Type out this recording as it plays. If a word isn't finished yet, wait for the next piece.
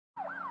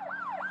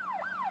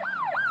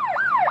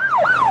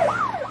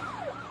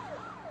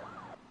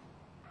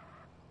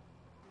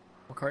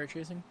car are you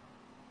chasing?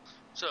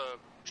 It's a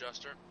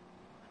Jester.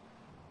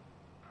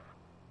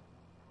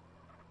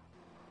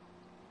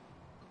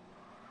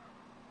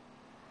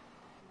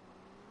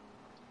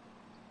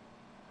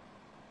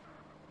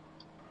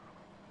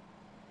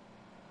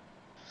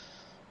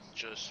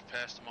 Just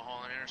past the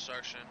Mulholland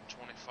intersection,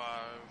 25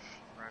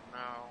 right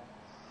now.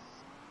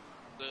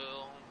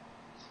 Still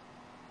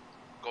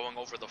going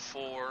over the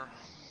 4.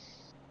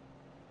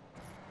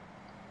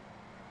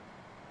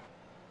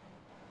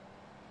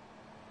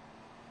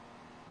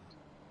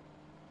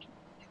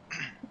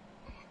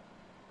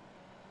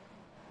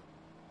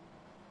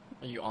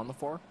 Are you on the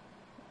 4?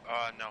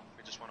 No,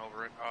 we just went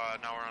over it.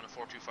 Now we're on the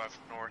 425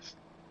 north,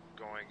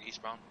 going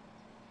eastbound.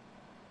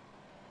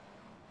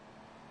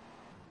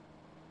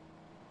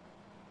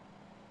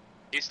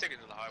 He's sticking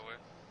to the highway.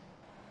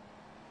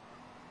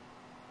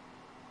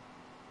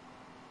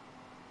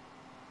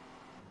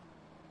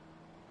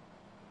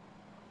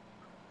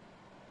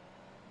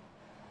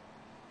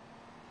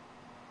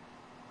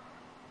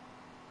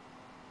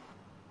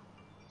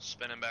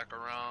 Spinning back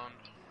around,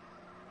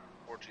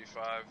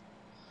 425,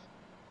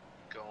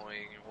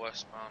 going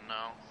westbound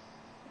now.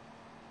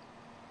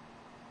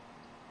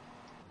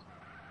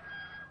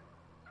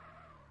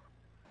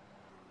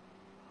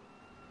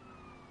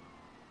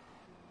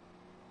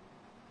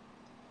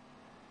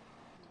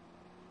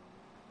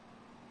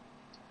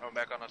 I'm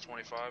back on the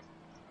 25.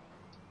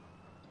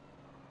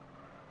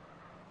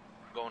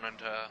 Going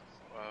into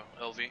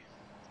LV.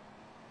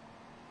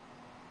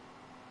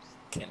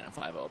 Cannon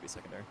 5, I'll be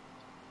secondary.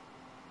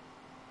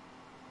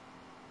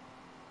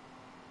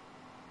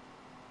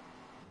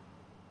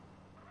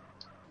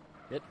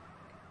 Hit.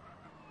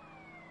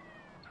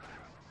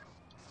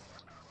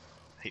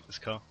 I hate this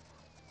car.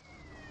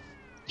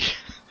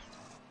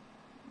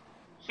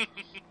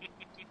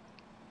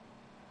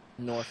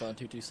 North on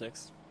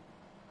 226.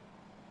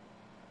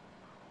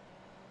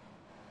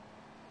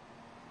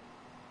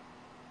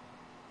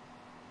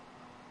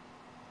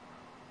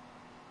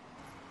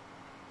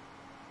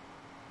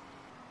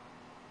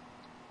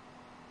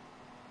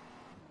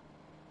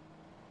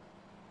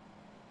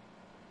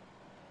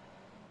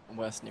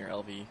 West near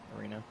LV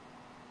Arena.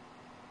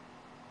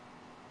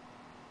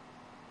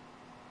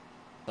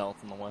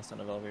 South on the west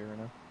end of LV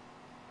Arena.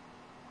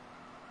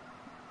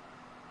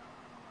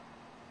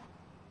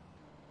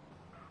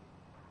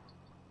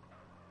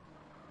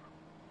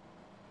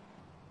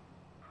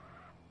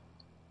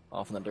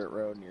 Off on the dirt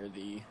road near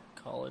the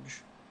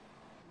college.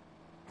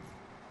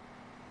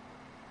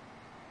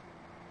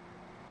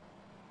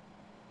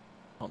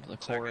 Onto the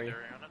quarry.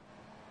 Secondary on it.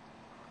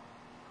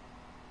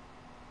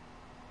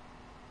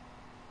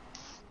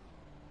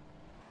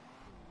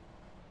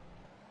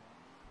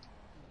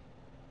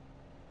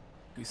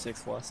 Do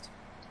 6 west.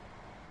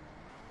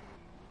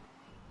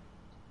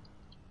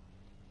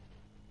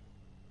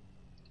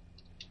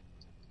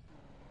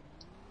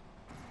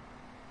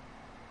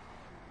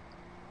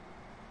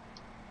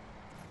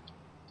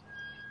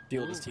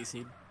 Field is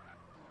TC'd.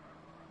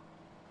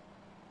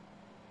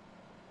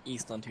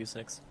 East on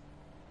 26.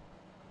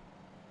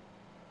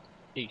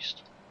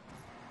 East.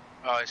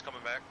 Oh, he's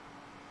coming back.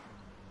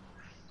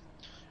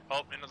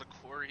 Oh, into the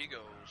quarry he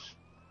goes.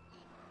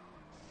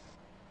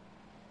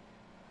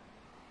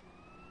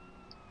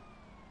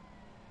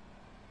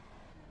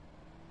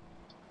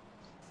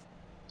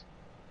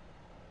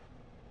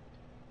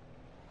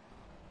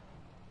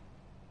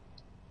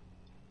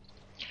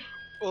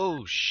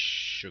 Oh,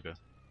 sugar.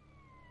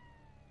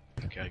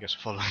 Okay, I guess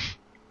we're following.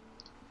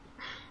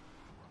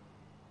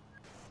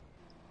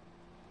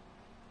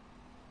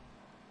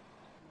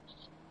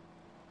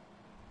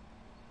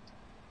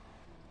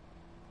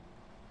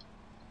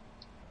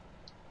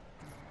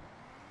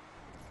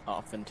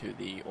 Off into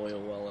the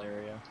oil well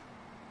area.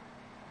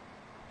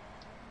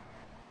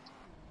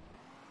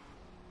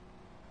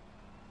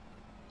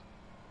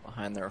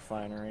 Behind the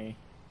refinery.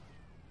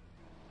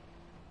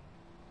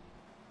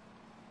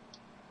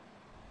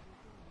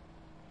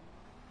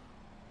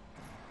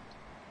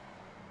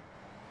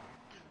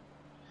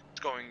 It's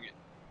going.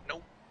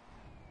 Nope.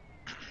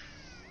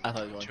 I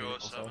thought you wanted to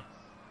 207. also.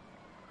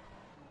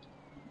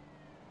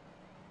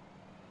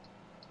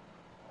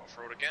 Off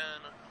road again.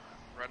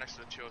 Right next to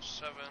the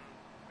 207.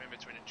 In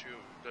between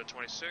the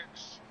 26.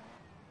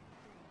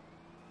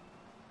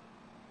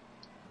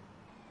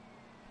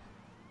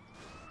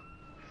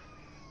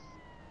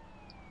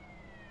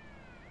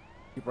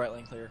 Keep right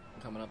lane clear.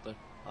 I'm coming up the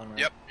on ramp.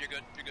 Yep, you're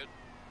good. You're good.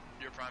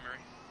 You're primary.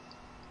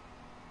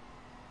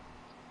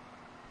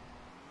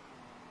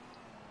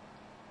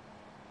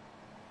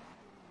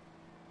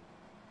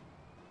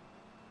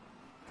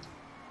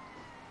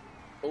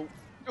 Oh.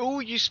 Oh,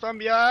 you spun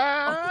me!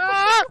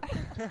 Ah!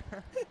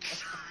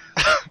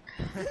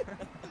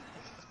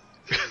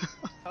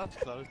 That's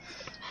close.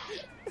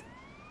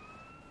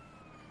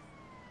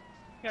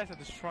 You guys are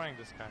destroying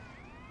this guy.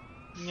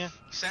 Yeah.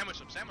 Sandwich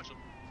him. Sandwich him.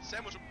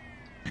 Sandwich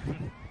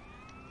him.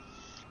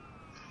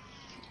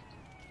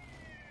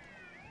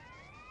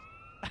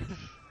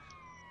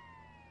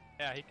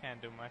 Yeah, he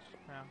can't do much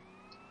now.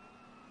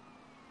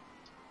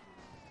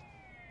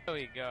 There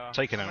we go.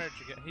 Taken out. Where'd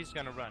you go? He's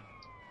gonna run.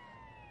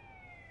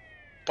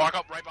 Park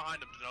up right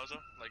behind him, Denozo.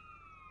 Like,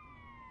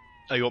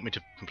 Oh, you want me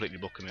to completely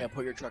block him in? Yeah,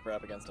 put your truck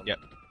wrap against him. Yep.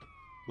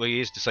 Well, he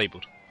is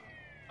disabled.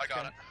 I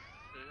got it.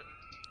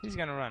 He's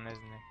gonna run,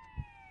 isn't he?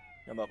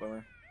 Come up,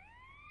 Boomer.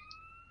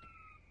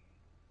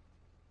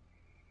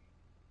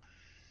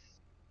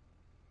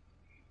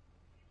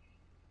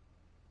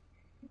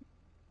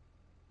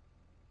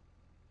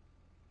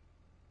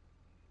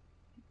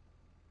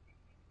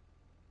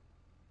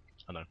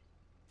 I know.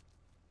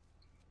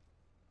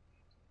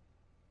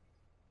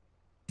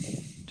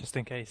 Just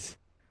in case.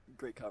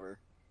 Great cover.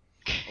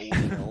 A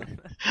windmill.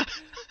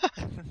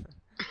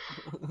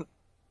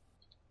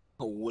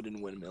 A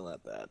wooden windmill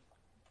at that.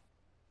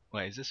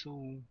 Wait, is this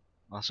all?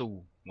 That's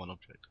all one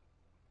object.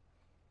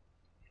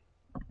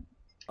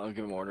 I'll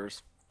give him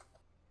orders.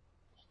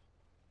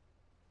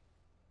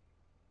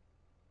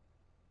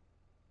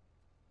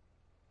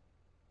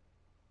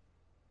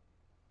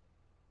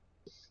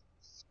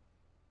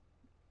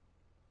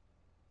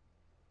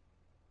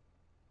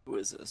 Who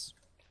is this?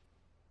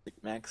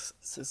 Max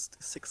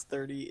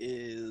 630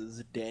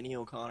 is Danny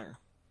O'Connor.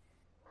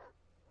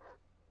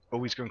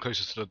 Oh, he's going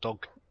closer to the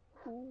dog.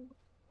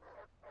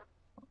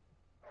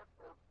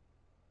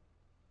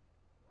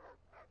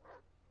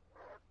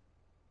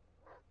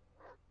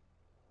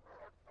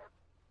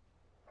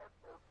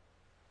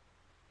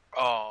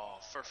 Oh,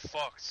 for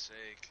fuck's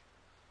sake.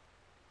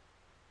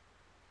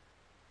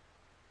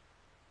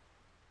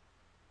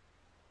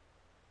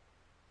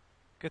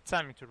 Good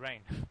timing to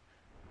rain.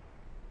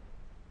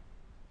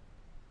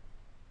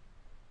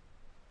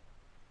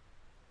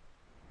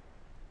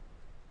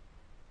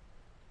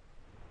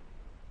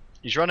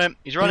 He's running.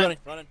 He's running.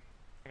 Running.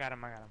 I got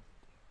him. I got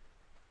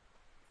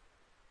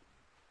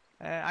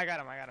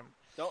him.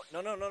 No,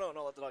 let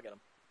the dog get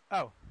him.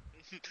 Oh,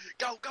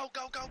 Go!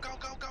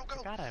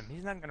 got him.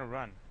 He's not gonna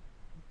run.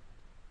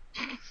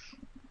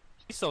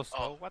 He's so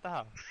slow. Oh. What the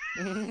hell?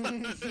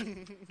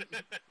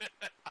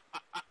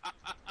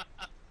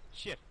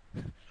 Shit.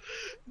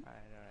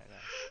 Alright.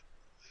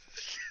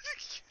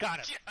 Got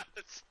him.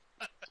 Yes!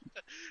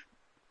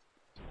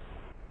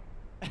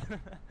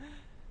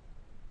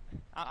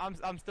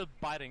 I'm still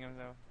biting him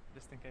though,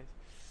 just in case.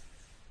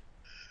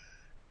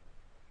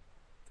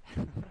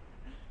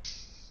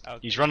 Okay.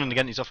 He's running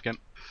again. He's off again.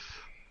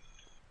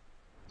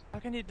 How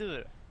can you do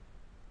it?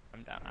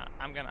 I'm down.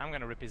 I'm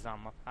gonna rip his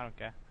arm off. I don't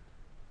care.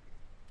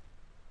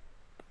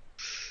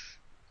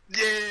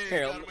 Yay!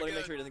 Here, got let him me make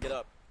again. sure he doesn't get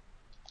up.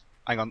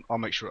 Hang on. I'll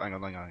make sure. Hang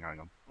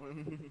on.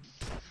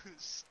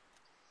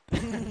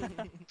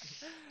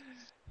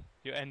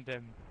 You end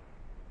them.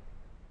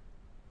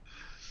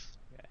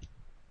 Yeah.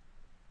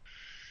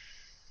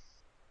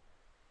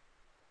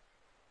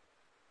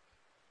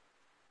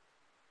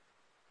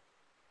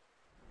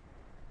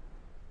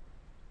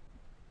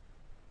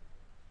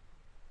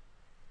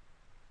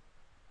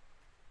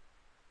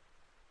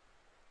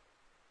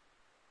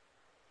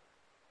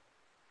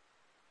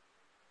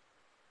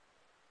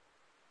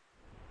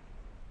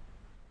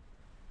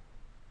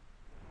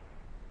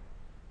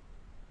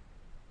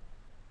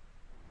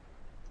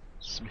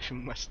 Smith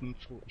 & Wesson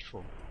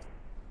 44.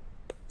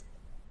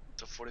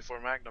 It's a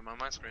 44 Magnum on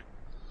my screen.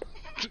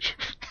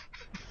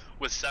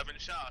 With 7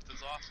 shots,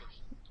 it's awesome.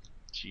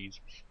 Jeez.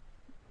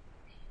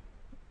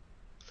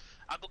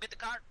 I'll go get the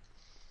cart.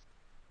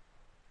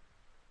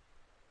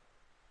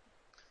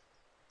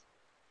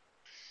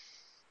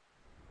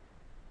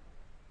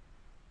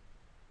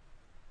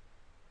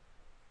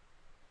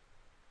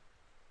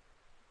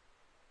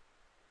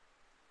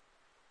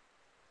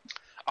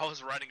 I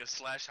was writing a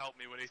slash help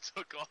me when he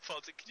took off. I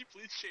was like, can you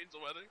please change the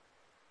weather?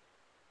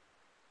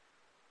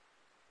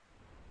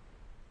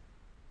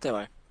 Stay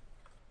away.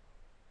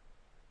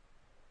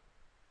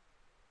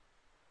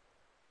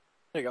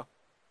 There you go.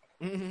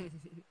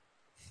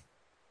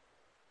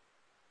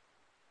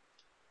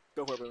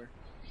 Go for it, Boomer.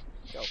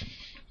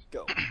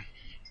 Go.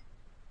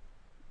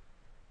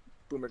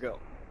 Boomer, go.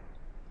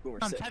 Boomer,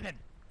 I'm sit. 7.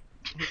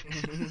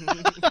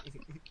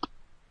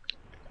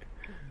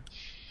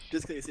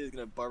 Just because he's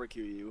gonna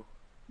barbecue you.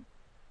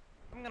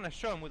 I'm gonna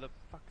show him who the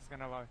fuck is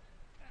gonna lie.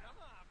 Come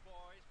on,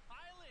 boys,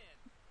 pile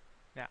in.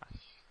 Yeah.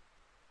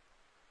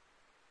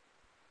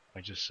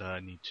 I just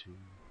need to.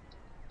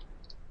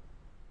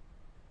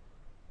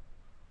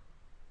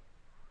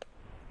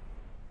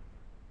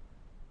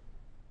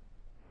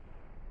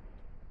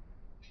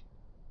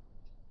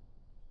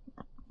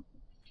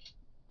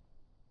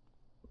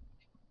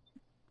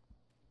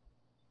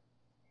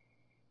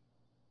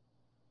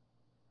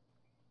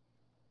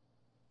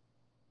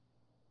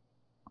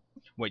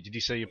 Wait, did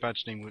you say your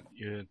badge name would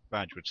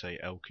say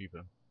L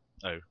Cooper?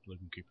 Oh,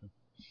 Logan Cooper.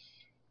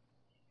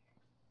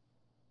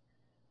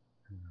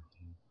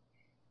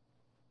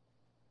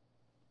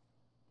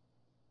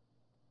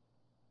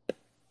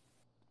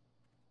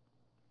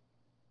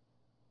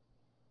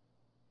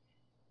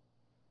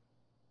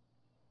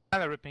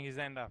 Kinda ripping his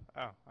end up.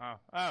 Oh.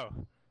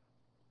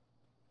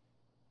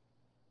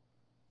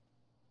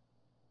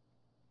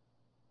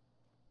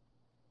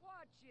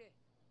 Watch it.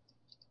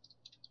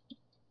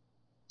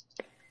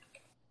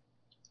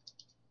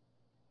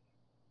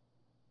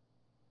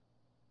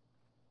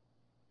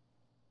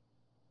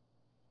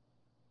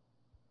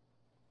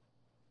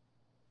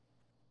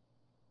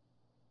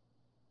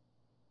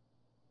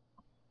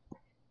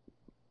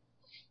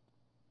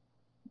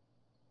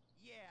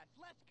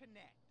 Let's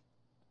connect.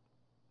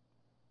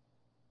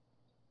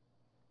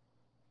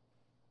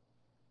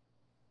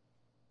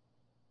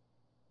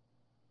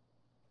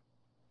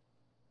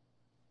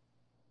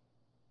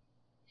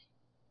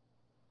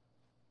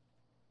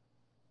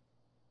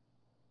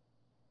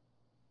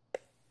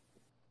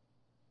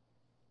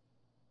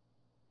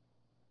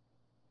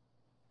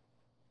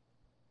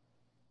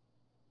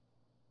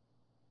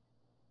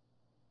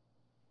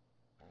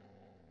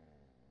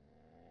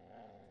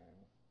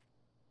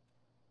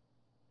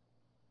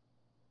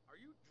 Are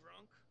you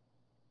drunk?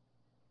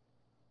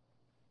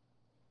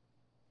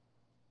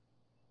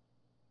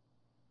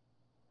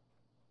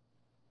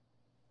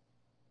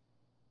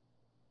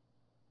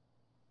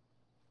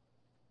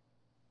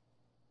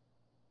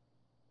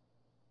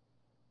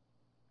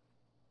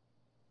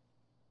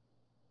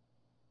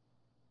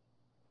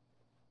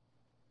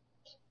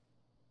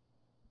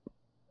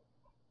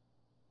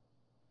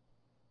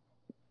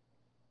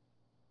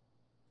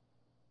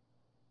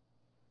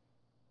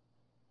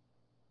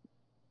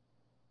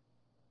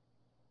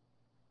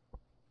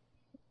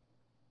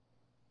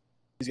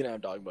 He's gonna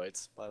have dog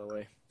bites, by the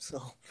way. So,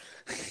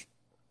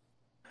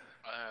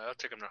 I'll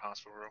take him to the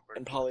hospital real quick.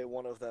 and probably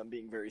one of them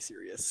being very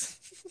serious.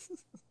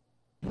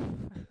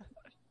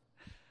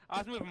 I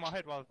was moving my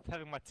head while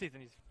having my teeth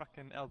in his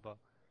fucking elbow.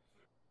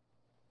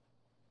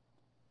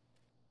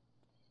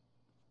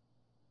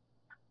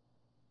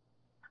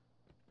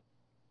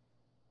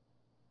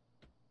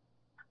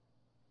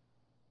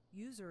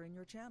 User in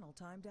your channel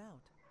timed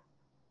out.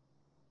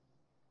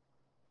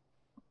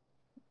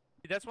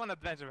 That's one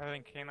advantage of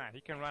having K9.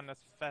 He can run as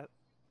fast.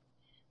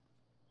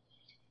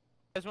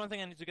 That's one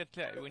thing I need to get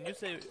clear. When you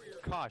say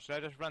car, should I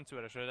just run to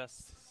it or should I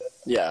just...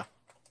 Yeah.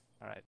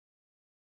 Alright.